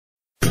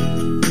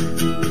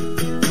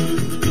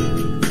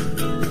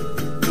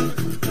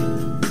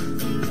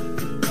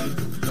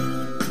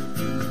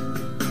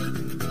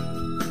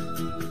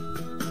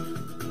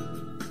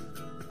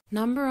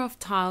Number of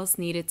tiles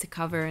needed to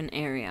cover an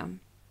area.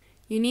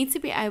 You need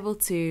to be able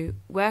to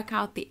work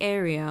out the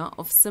area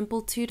of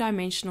simple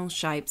two-dimensional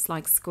shapes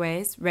like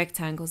squares,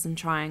 rectangles, and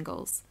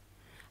triangles,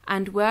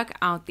 and work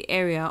out the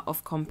area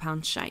of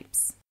compound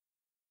shapes.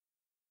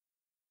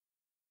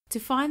 To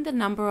find the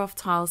number of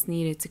tiles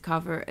needed to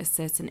cover a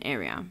certain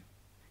area,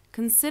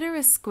 consider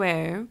a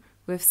square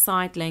with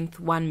side length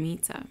 1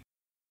 meter.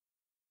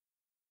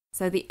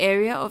 So the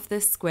area of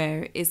this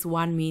square is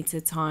 1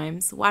 meter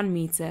times 1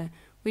 meter,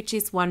 which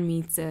is 1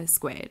 meter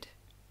squared.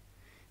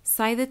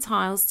 Say the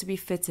tiles to be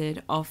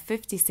fitted are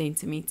 50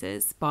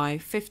 centimeters by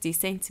 50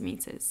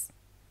 centimeters.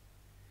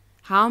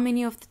 How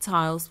many of the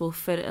tiles will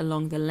fit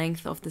along the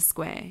length of the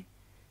square?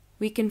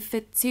 We can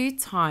fit 2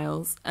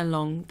 tiles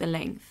along the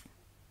length.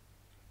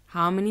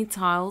 How many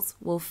tiles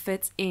will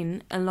fit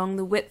in along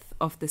the width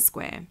of the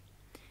square?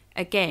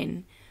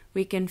 Again,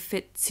 we can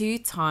fit 2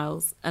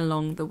 tiles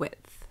along the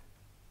width.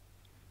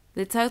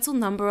 The total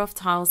number of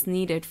tiles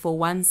needed for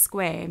 1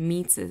 square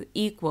meter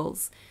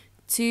equals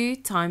 2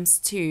 times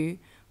 2,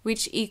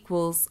 which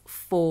equals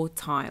 4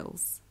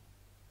 tiles.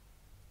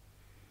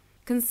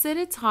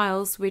 Consider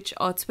tiles which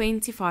are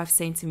 25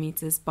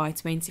 centimeters by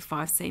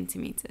 25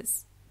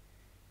 centimeters.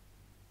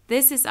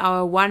 This is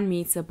our 1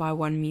 meter by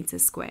 1 meter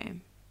square.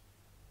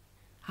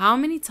 How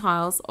many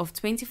tiles of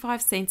 25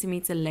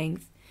 centimeter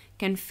length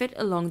can fit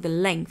along the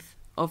length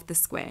of the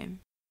square?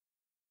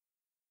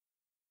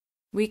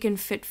 We can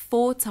fit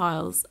 4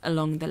 tiles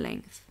along the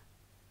length.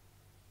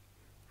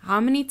 How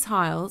many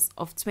tiles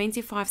of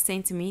 25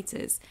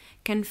 centimeters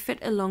can fit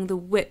along the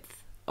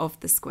width of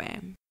the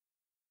square?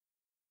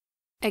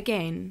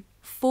 Again,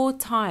 4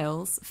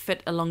 tiles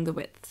fit along the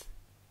width.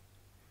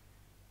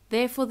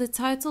 Therefore, the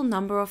total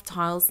number of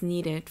tiles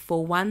needed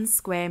for 1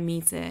 square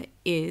meter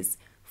is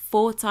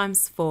 4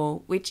 times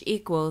 4, which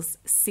equals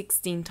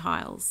 16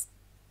 tiles.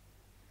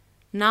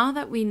 Now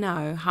that we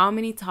know how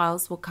many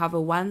tiles will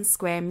cover 1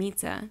 square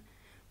meter,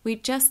 we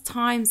just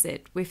times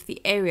it with the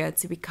area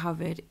to be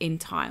covered in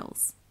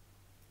tiles.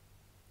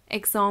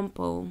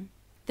 Example: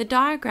 the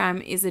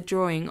diagram is a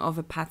drawing of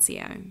a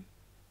patio.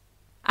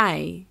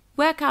 A.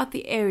 Work out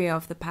the area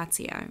of the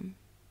patio.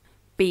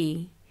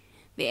 B.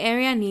 The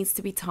area needs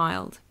to be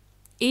tiled.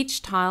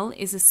 Each tile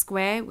is a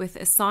square with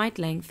a side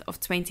length of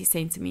 20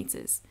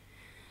 centimeters.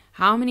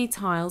 How many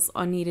tiles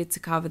are needed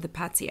to cover the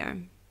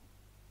patio?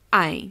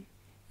 A.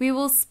 We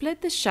will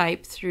split the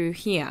shape through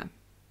here.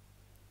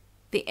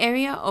 The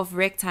area of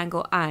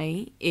rectangle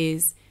A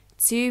is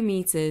 2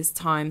 meters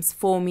times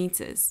 4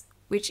 meters,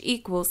 which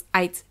equals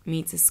 8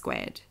 meters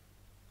squared.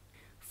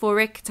 For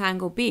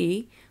rectangle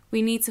B,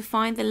 we need to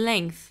find the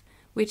length,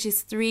 which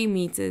is 3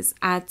 meters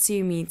add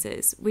 2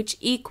 meters, which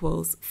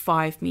equals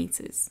 5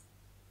 meters.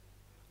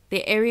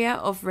 The area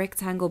of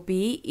rectangle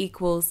B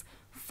equals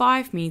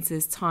 5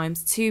 meters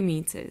times 2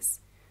 meters,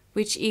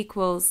 which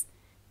equals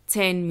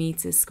 10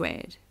 meters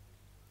squared.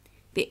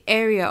 The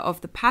area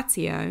of the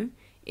patio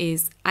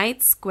is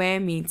 8 square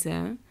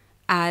meter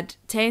add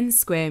 10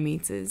 square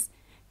meters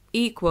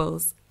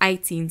equals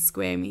 18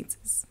 square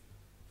meters.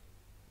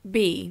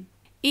 B.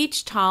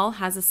 Each tile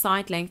has a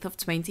side length of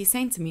 20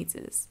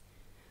 centimeters.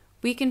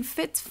 We can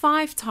fit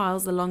 5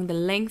 tiles along the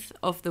length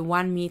of the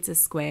 1 meter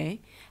square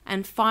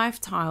and 5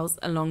 tiles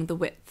along the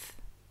width.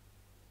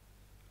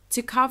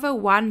 To cover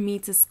 1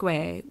 meter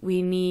square,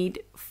 we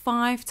need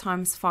 5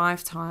 times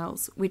 5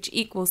 tiles, which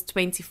equals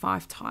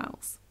 25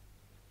 tiles.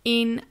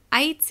 In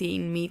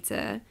 18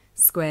 meter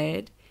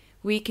squared,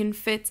 we can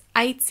fit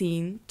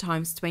 18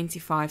 times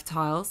 25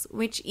 tiles,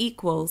 which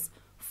equals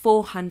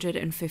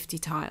 450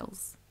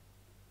 tiles.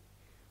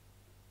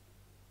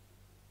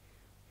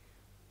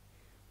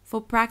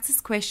 For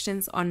practice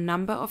questions on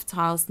number of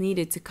tiles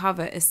needed to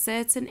cover a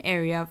certain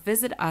area,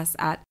 visit us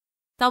at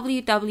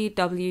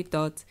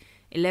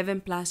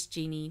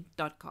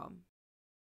www.11plusgenie.com.